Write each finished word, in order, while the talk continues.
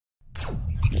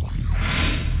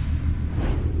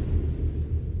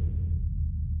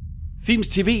Filmz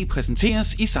TV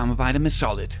præsenteres i samarbejde med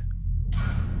Solid.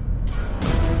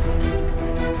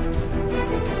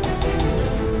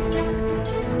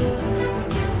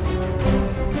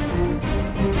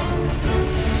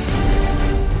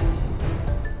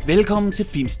 Velkommen til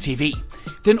Filmz TV.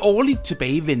 Den årligt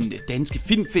tilbagevendende danske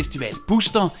filmfestival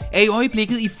BUSTER er i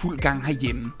øjeblikket i fuld gang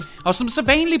herhjemme. Og som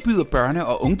sædvanligt byder børne-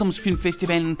 og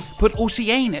ungdomsfilmfestivalen på et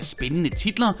ocean af spændende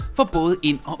titler for både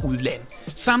ind- og udland,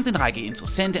 samt en række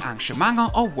interessante arrangementer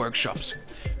og workshops.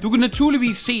 Du kan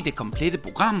naturligvis se det komplette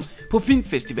program på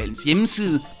filmfestivalens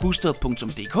hjemmeside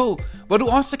buster.dk, hvor du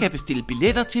også kan bestille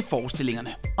billetter til forestillingerne.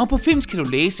 Og på Filmz kan du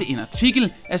læse en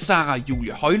artikel af Sarah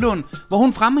Julie Højlund, hvor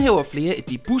hun fremhæver flere af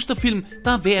de BUSTER-film,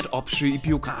 der er værd at opsøge i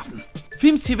biografen.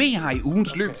 Filmz TV har i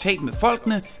ugens løb talt med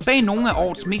folkene bag nogle af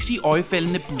årets mest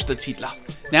iøjnefaldende BUSTER-titler.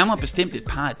 Nærmere bestemt et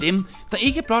par af dem, der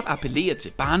ikke blot appellerer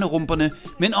til barnerumperne,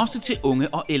 men også til unge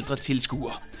og ældre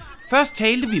tilskuere. Først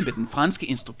talte vi med den franske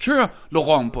instruktør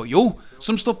Laurent Boileau,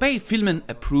 som står bag filmen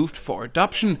Approved for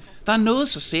Adoption, der er noget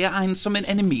så særegen som en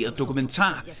animeret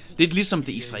dokumentar. Lidt ligesom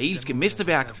det israelske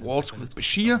mesterværk Waltz with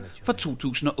Bashir fra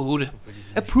 2008.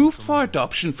 Approved for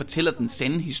Adoption fortæller den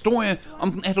sande historie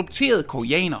om den adopterede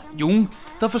koreaner Jung,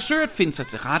 der forsøger at finde sig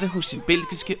til rette hos sin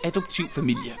belgiske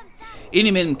adoptivfamilie.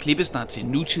 Indimellem klippes der til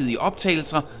nutidige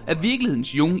optagelser af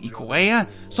virkelighedens Jung i Korea,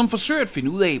 som forsøger at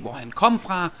finde ud af, hvor han kom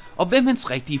fra og hvem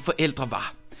hans rigtige forældre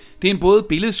var. Det er en både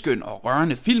billedskøn og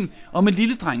rørende film om en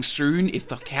lille drengs søgen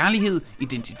efter kærlighed,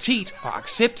 identitet og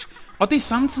accept, og det er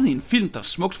samtidig en film, der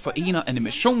smukt forener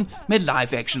animation med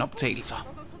live-action optagelser.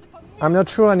 I'm not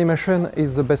sure animation is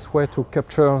the best way to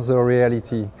capture the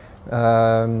reality.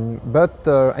 But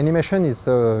animation is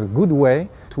a good way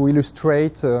to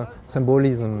illustrate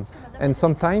symbolism, and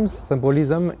sometimes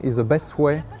symbolism is the best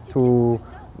way to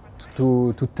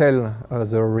tell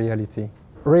the reality.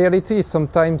 Reality is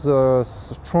sometimes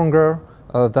stronger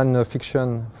than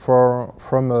fiction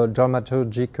from a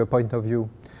dramaturgic point of view,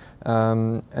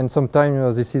 and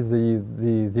sometimes this is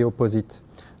the opposite.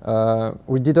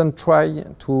 We didn't try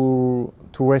to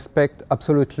respect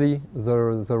absolutely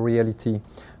the reality.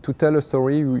 To tell a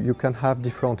story, you can have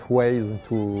different ways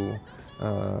to,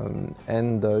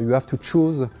 and you have to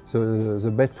choose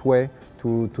the best way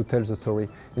to tell the story.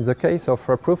 In the case of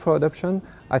Approved for Adoption,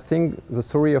 I think the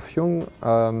story of Jung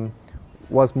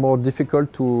was more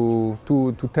difficult to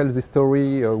tell the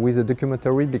story with a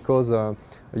documentary because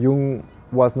Jung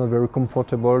was not very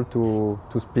comfortable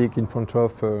to speak in front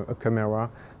of a camera.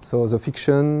 So the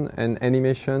fiction and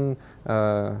animation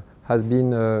has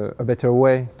been a better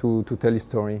way to tell his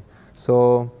story.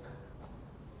 So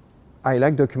I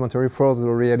like documentary for the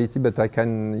reality, but I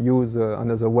can use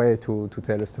another way to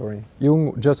tell a story.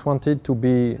 Jung just wanted to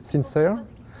be sincere,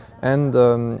 and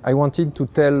I wanted to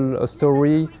tell a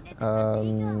story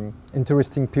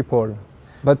interesting people.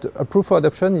 But Approved for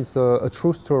Adoption is a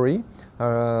true story.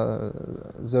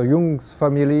 The Jung's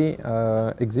family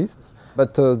exists,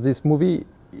 but this movie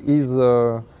is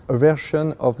a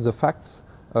version of the facts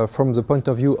from the point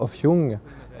of view of Jung,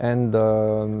 and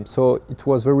so it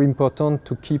was very important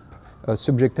to keep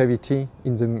subjectivity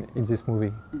in this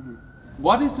movie. Mm-hmm.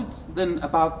 What is it then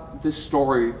about this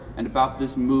story and about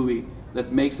this movie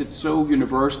that makes it so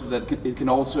universal that it can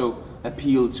also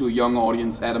appeal to a young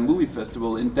audience at a movie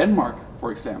festival in Denmark,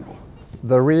 for example?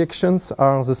 The reactions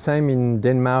are the same in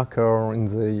Denmark or in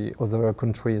the other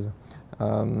countries.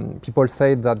 People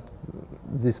say that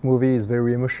this movie is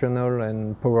very emotional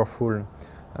and powerful.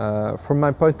 From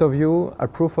my point of view,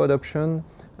 Approved for Adoption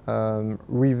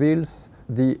reveals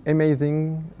the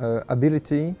amazing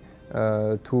ability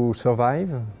to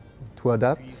survive, to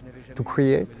adapt, to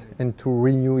create and to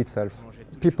renew itself.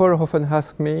 People often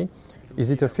ask me,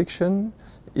 is it a fiction?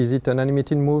 Is it an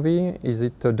animated movie? Is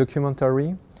it a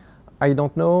documentary? I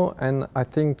don't know, and I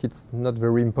think it's not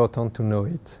very important to know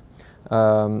it.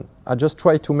 I just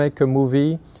try to make a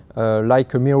movie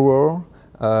like a mirror,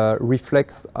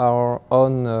 reflects our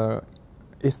own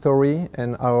history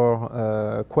and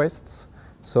our quests,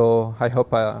 so I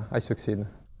hope I succeed.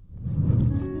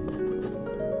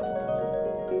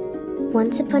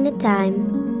 Once upon a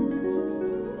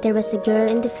time, there was a girl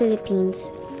in the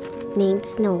Philippines named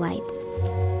Snow White.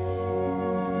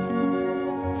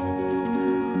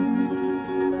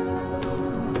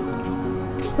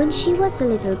 When she was a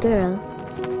little girl,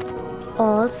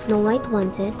 all Snow White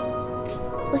wanted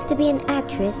was to be an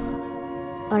actress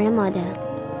or a model.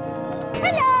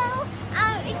 Hello!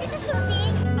 Is this a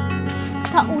shooting?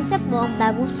 Kausap mo ang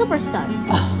bagong superstar.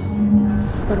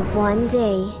 But one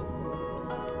day,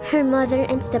 her mother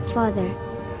and stepfather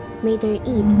made her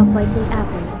eat a poisoned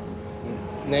apple.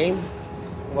 Name?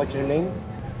 What's your name?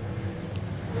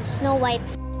 Snow White.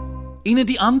 En af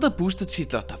de andre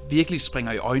BUSTER-titler, der virkelig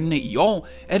springer i øjnene i år,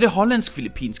 er det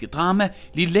hollandsk-filippinske drama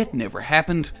Lilet Never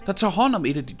Happened, der tager hånd om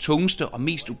et af de tungeste og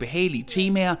mest ubehagelige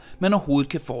temaer, man overhovedet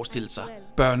kan forestille sig: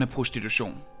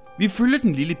 børneprostitution. Vi følger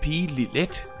den lille pige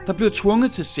Lilet, der bliver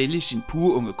tvunget til at sælge sin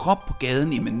pure unge krop på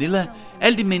gaden i Manila,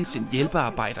 alt imens en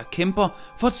hjælpearbejder kæmper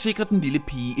for at sikre den lille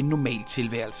pige en normal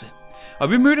tilværelse.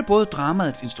 Og vi mødte både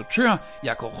dramaets instruktør,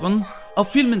 Jacco Groen, og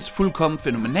filmens fuldkommen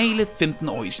fænomenale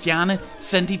 15-årige stjerne,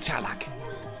 Talag.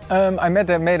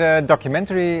 I made a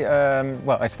documentary.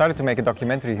 I started to make a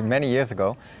documentary many years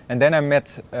ago, and then I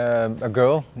met a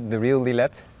girl, the real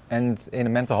Lilet, and in a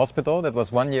mental hospital. That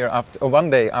was one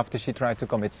day after she tried to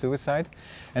commit suicide,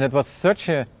 and it was such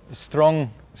a strong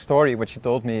story what she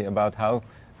told me about how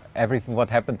what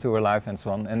happened to her life and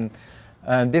so on. And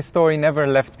this story never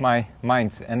left my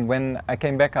mind. And when I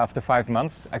came back after 5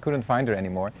 months, I couldn't find her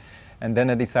anymore. And then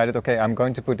I decided, okay, I'm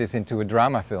going to put this into a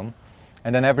drama film.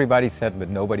 And then everybody said, but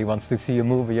nobody wants to see a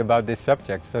movie about this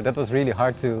subject. So that was really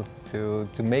hard to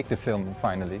make the film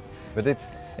finally. But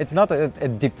it's not a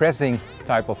depressing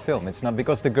type of film. It's not,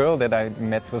 because the girl that I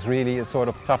met was really a sort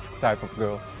of tough type of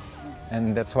girl.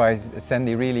 And that's why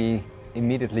Sandy really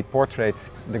immediately portrayed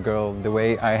the girl the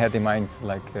way I had in mind.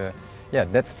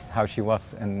 That's how she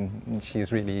was, and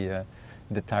she's really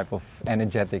the type of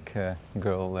energetic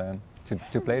girl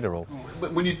to play the role.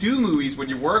 But when you do movies, when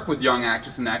you work with young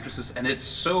actors and actresses, and it's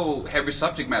so heavy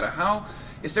subject matter, how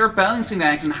is there a balancing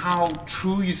act in how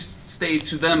true you stay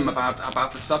to them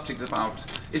about the subject?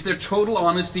 Is there total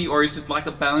honesty, or is it like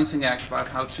a balancing act about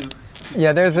how to?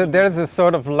 Yeah, there's a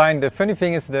sort of line. The funny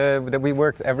thing is that we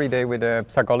worked every day with a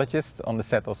psychologist on the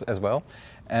set as well,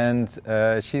 and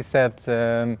she said.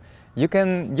 You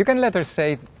can let her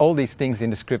say all these things in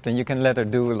the script, and you can let her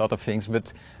do a lot of things,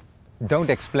 but don't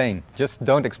explain. Just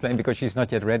don't explain, because she's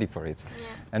not yet ready for it. Yeah.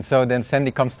 And so then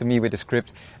Sandy comes to me with the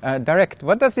script. Direct,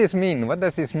 what does this mean? What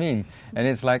does this mean? And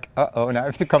it's like, uh-oh, now I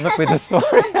have to come up with a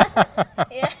story.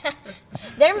 Yeah.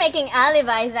 They're making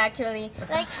alibis, actually.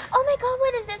 Like, oh my God,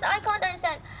 what is this? I can't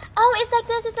understand. Oh, it's like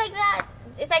this, it's like that.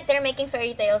 It's like they're making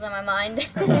fairy tales in my mind.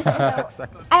 Exactly.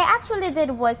 I actually did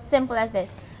was simple as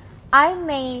this.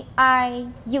 I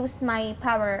use my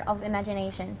power of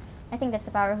imagination. I think that's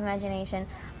the power of imagination.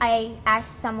 I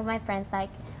asked some of my friends, like,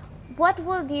 what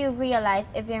would you realize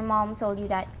if your mom told you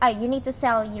that you need to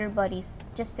sell your bodies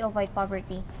just to avoid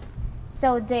poverty?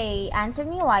 So they answered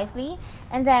me wisely,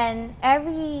 and then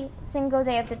every single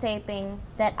day of the taping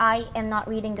that I am not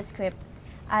reading the script,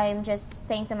 I'm just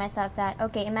saying to myself that,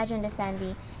 okay, imagine this,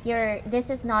 Sandy. This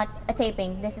is not a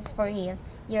taping, this is for real.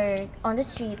 You're on the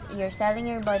streets, you're selling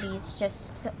your bodies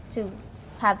just to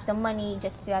have some money,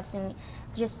 just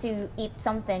to eat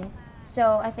something.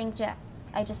 So I think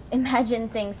I just imagine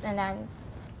things, and then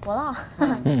voila.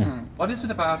 What is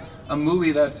it about a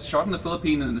movie that's shot in the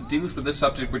Philippines and it deals with this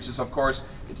subject, which is, of course,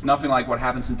 it's nothing like what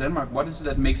happens in Denmark? What is it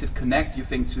that makes it connect, you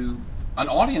think, to an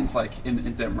audience like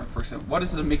in Denmark, for example? What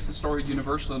is it that makes the story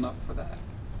universal enough for that?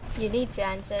 You need to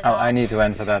answer that. Oh, I need to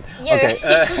answer that.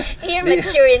 You're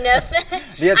mature enough.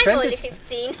 I'm only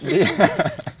 15.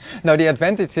 The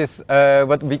advantage is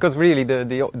because really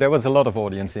there was a lot of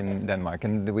audience in Denmark,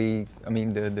 and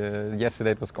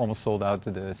yesterday it was almost sold out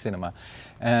to the cinema,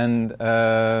 and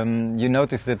you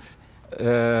notice that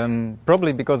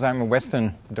probably because I'm a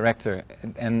Western director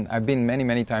and I've been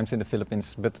many times in the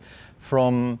Philippines, but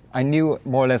I knew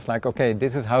more or less, like, okay,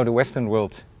 this is how the Western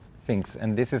world thinks,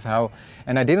 and this is how,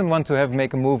 and I didn't want to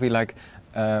make a movie like,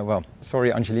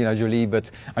 sorry Angelina Jolie,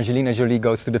 but Angelina Jolie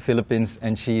goes to the Philippines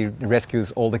and she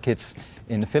rescues all the kids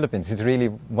in the Philippines. It really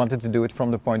wanted to do it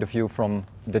from the point of view from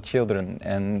the children,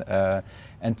 and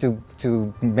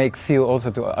to make feel also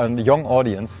to a young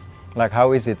audience, like,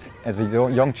 how is it as a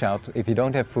young child if you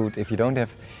don't have food, if you don't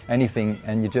have anything,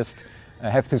 and you just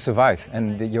have to survive,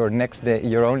 and your next day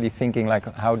you're only thinking, like,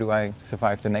 how do I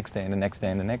survive the next day and the next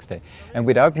day and the next day, and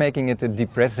without making it a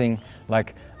depressing,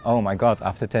 like, oh my God,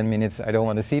 after 10 minutes I don't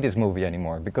want to see this movie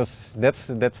anymore, because that's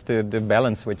the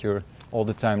balance with your all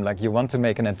the time, like, you want to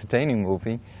make an entertaining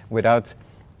movie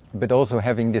but also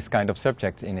having this kind of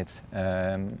subject in it.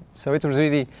 So it was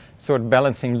really sort of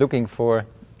balancing, looking for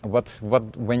what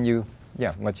you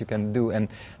can do and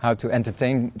how to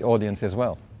entertain the audience as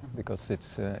well. Because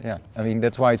it's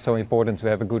that's why it's so important to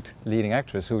have a good leading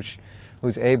actress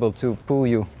who's able to pull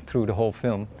you through the whole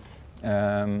film.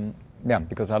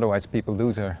 Because otherwise people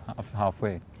lose her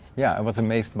halfway. Yeah, I was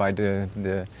amazed by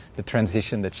the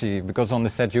transition that because on the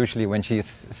set usually when she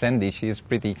is Sandy, she is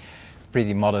pretty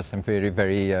modest and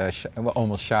very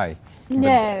almost shy.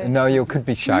 No. No, you could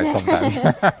be shy sometimes.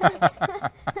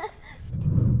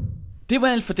 Det Det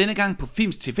var alt for denne gang på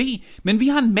Filmz TV, men vi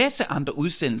har en masse andre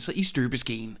udsendelser i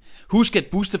støbeskeen. Husk, at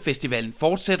BUSTER-festivalen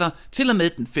fortsætter til og med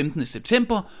den 15.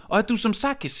 september, og at du som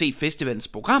sagt kan se festivalens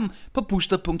program på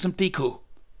buster.dk.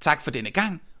 Tak for denne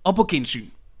gang, og på gensyn.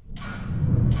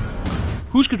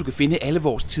 Husk, at du kan finde alle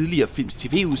vores tidligere Filmz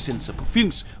TV-udsendelser på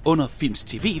Filmz under Filmz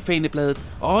TV-fanebladet,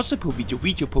 og også på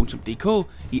videovideo.dk,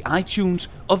 i iTunes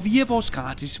og via vores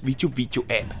gratis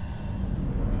video-app.